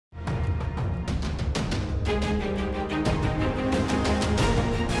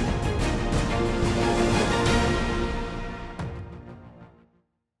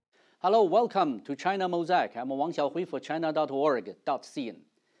Hello, welcome to China Mosaic. I'm Wang Xiaohui for China.org.cn.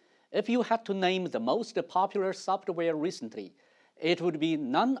 If you had to name the most popular software recently, it would be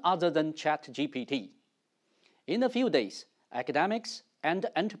none other than ChatGPT. In a few days, academics and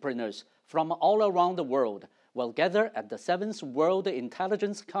entrepreneurs from all around the world will gather at the 7th World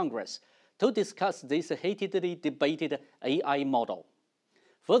Intelligence Congress to discuss this heatedly debated AI model.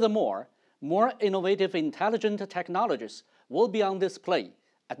 Furthermore, more innovative intelligent technologies will be on display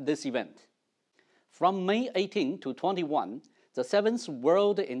at this event. From May 18 to 21, the 7th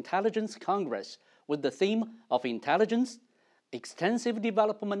World Intelligence Congress, with the theme of Intelligence, Extensive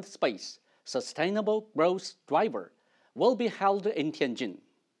Development Space, Sustainable Growth Driver, will be held in Tianjin.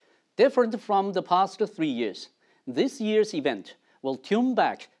 Different from the past 3 years, this year's event will tune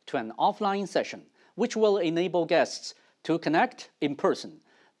back to an offline session, which will enable guests to connect in person,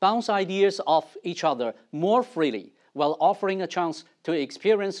 bounce ideas off each other more freely, while offering a chance to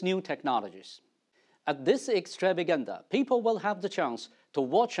experience new technologies. At this extravaganza, people will have the chance to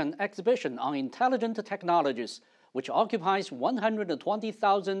watch an exhibition on intelligent technologies, which occupies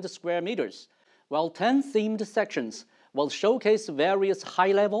 120,000 square meters, while 10 themed sections will showcase various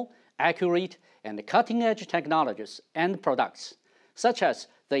high-level, accurate, and cutting-edge technologies and products, such as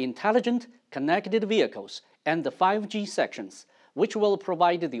the intelligent connected vehicles and the 5G sections, which will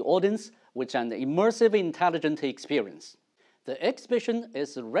provide the audience with an immersive intelligent experience. The exhibition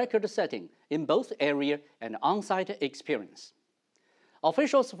is record-setting in both area and on-site experience.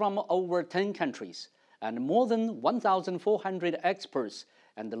 Officials from over 10 countries and more than 1,400 experts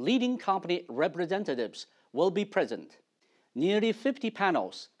and leading company representatives will be present. Nearly 50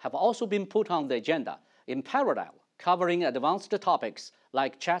 panels have also been put on the agenda in parallel, covering advanced topics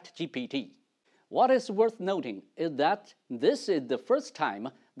like ChatGPT. What is worth noting is that this is the first time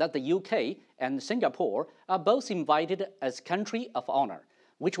that the UK and Singapore are both invited as country of honor,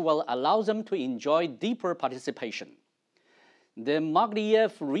 which will allow them to enjoy deeper participation. The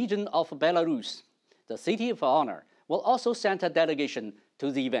Magleyev region of Belarus, the city of honor, will also send a delegation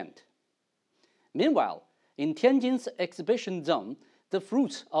to the event. Meanwhile, in Tianjin's exhibition zone, the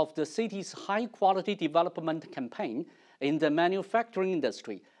fruits of the city's high-quality development campaign in the manufacturing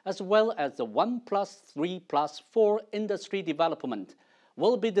industry, as well as the 1+3+4 industry development,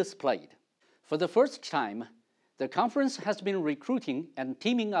 will be displayed. For the first time, the conference has been recruiting and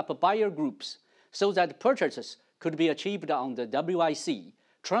teaming up buyer groups so that purchases could be achieved on the WIC,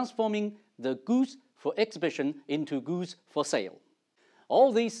 transforming the goods for exhibition into goods for sale.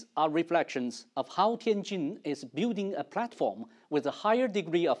 All these are reflections of how Tianjin is building a platform with a higher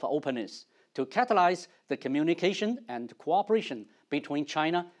degree of openness to catalyze the communication and cooperation between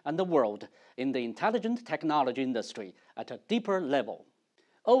China and the world in the intelligent technology industry at a deeper level.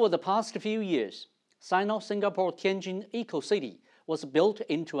 Over the past few years, Sino-Singapore Tianjin Eco-City was built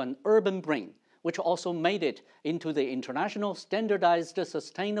into an urban brain, which also made it into the International Standardized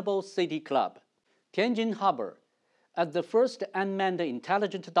Sustainable City Club. Tianjin Harbor, as the first unmanned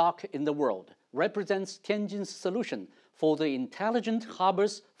intelligent dock in the world, represents Tianjin's solution for the intelligent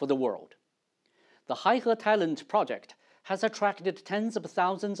harbors for the world. The Haihe Talent Project has attracted tens of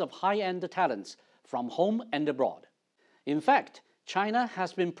thousands of high-end talents from home and abroad. In fact, China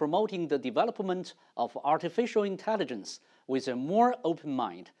has been promoting the development of artificial intelligence with a more open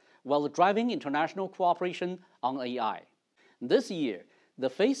mind while driving international cooperation on AI. This year, the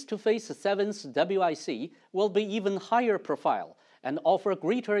face-to-face 7th WIC will be even higher profile and offer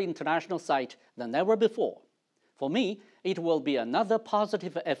greater international sight than ever before. For me, it will be another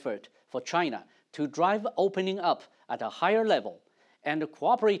positive effort for China to drive opening up at a higher level and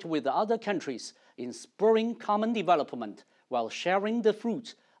cooperate with other countries in spurring common development while sharing the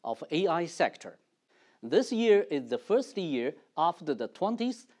fruits of AI sector. This year is the first year after the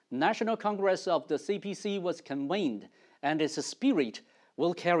 20th National Congress of the CPC was convened, and its spirit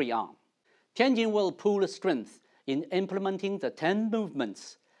will carry on. Tianjin will pool strength in implementing the 10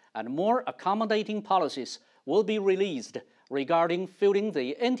 movements, and more accommodating policies will be released regarding fueling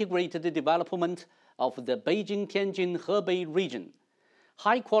the integrated development of the Beijing-Tianjin-Hebei region,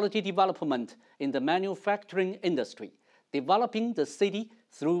 high-quality development in the manufacturing industry, developing the city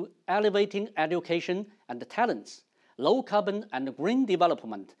through elevating education and talents, low-carbon and green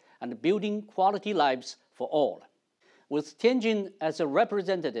development, and building quality lives for all. With Tianjin as a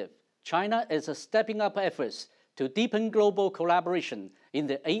representative, China is stepping up efforts to deepen global collaboration in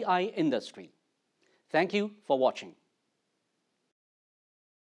the AI industry. Thank you for watching.